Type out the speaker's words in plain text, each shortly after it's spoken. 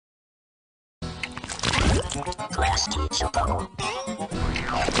For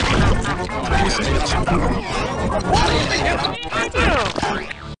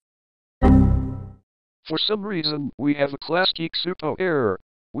some reason, we have a plastic super error.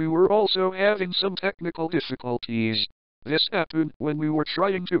 We were also having some technical difficulties. This happened when we were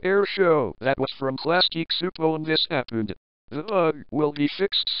trying to air a show that was from Plastic Supo, and this happened. The bug will be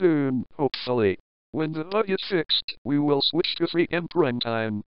fixed soon, hopefully. When the bug is fixed, we will switch to 3M prime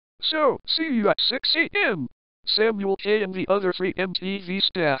time. So, see you at 6 a.m. Samuel K. and the other 3M TV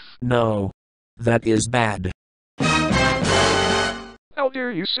staff. No. That is bad. How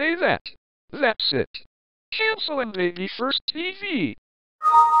dare you say that? That's it. Canceling BabyFirst TV.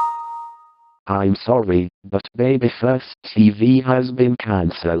 I'm sorry, but BabyFirst TV has been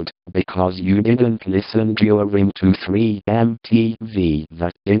cancelled because you didn't listen during 3M TV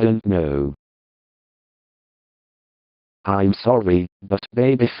that didn't know. I'm sorry, but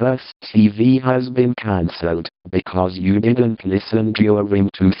BabyFirst TV has been cancelled because you didn't listen during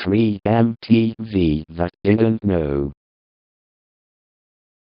 3M TV that didn't know.